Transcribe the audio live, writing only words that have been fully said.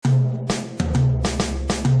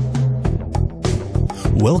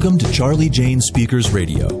Welcome to Charlie Jane Speakers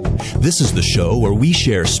Radio. This is the show where we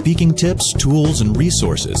share speaking tips, tools, and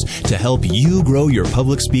resources to help you grow your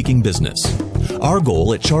public speaking business. Our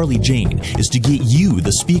goal at Charlie Jane is to get you,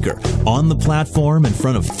 the speaker, on the platform in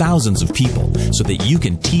front of thousands of people so that you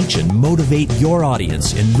can teach and motivate your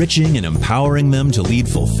audience, enriching and empowering them to lead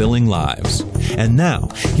fulfilling lives. And now,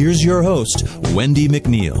 here's your host, Wendy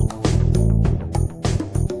McNeil.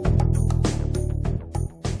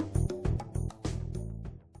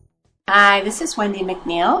 Hi, this is Wendy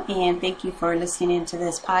McNeil, and thank you for listening to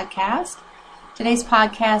this podcast. Today's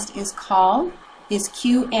podcast is called, Is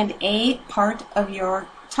Q&A Part of Your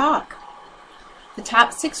Talk? The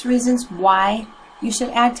top 6 reasons why you should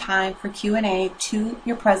add time for Q&A to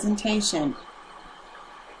your presentation.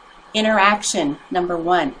 Interaction, number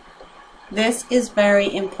 1. This is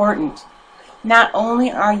very important. Not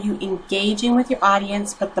only are you engaging with your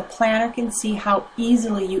audience, but the planner can see how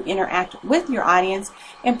easily you interact with your audience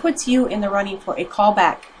and puts you in the running for a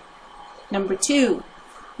callback. Number 2,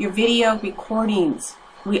 your video recordings.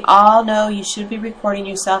 We all know you should be recording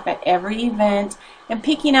yourself at every event and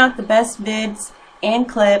picking out the best vids and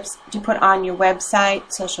clips to put on your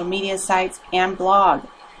website, social media sites, and blog.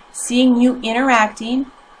 Seeing you interacting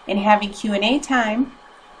and having Q&A time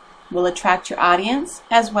will attract your audience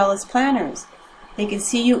as well as planners. They can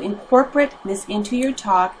see you incorporate this into your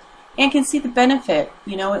talk and can see the benefit,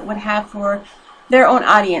 it would have for their own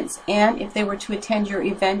audience and if they were to attend your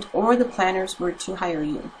event or the planners were to hire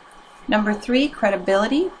you. Number 3,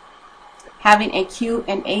 credibility. Having a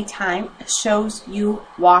Q&A time shows you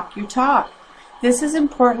walk your talk. This is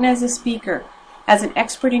important as a speaker, as an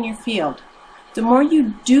expert in your field. The more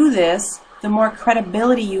you do this, the more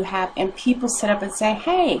credibility you have and people sit up and say,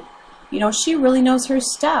 hey, she really knows her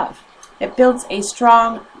stuff. It builds a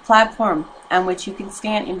strong platform on which you can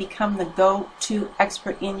stand and become the go-to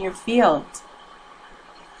expert in your field.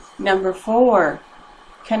 Number 4,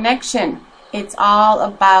 connection. It's all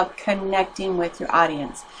about connecting with your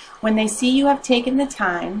audience. When they see you have taken the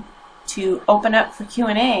time to open up for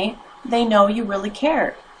Q&A, they know you really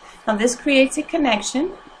care. Now this creates a connection,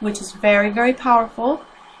 which is very, very powerful,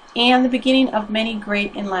 and the beginning of many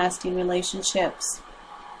great and lasting relationships.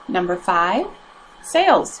 Number 5,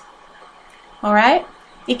 sales. All right?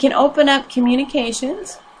 It can open up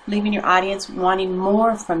communications, leaving your audience wanting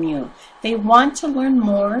more from you. They want to learn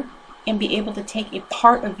more and be able to take a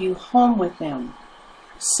part of you home with them.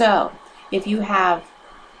 So, if you have,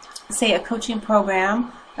 say, a coaching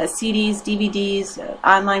program, CDs, DVDs,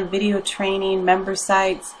 online video training, member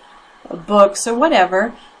sites, books, or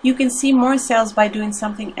whatever, you can see more sales by doing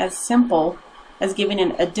something as simple as giving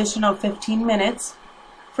an additional 15 minutes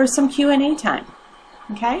for some Q&A time.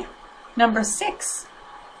 Okay? Number 6,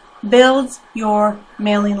 builds your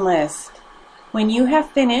mailing list. When you have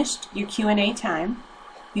finished your Q&A time,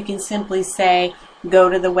 you can simply say, go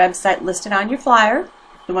to the website listed on your flyer,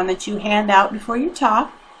 the one that you hand out before you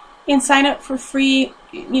talk, and sign up for free,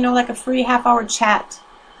 like a free half-hour chat.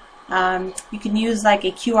 You can use like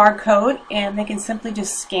a QR code, and they can simply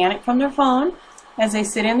just scan it from their phone as they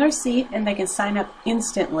sit in their seat, and they can sign up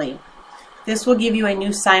instantly. This will give you a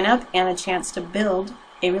new sign-up and a chance to build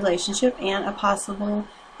a relationship and a possible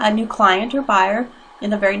new client or buyer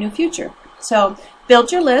in the very near future. So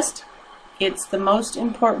build your list. It's the most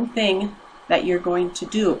important thing that you're going to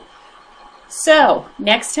do. So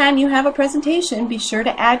next time you have a presentation, be sure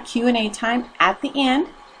to add Q&A time at the end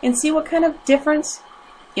and see what kind of difference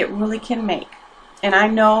it really can make. And I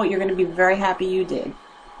know you're going to be very happy you did.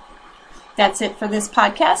 That's it for this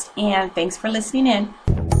podcast, and thanks for listening in.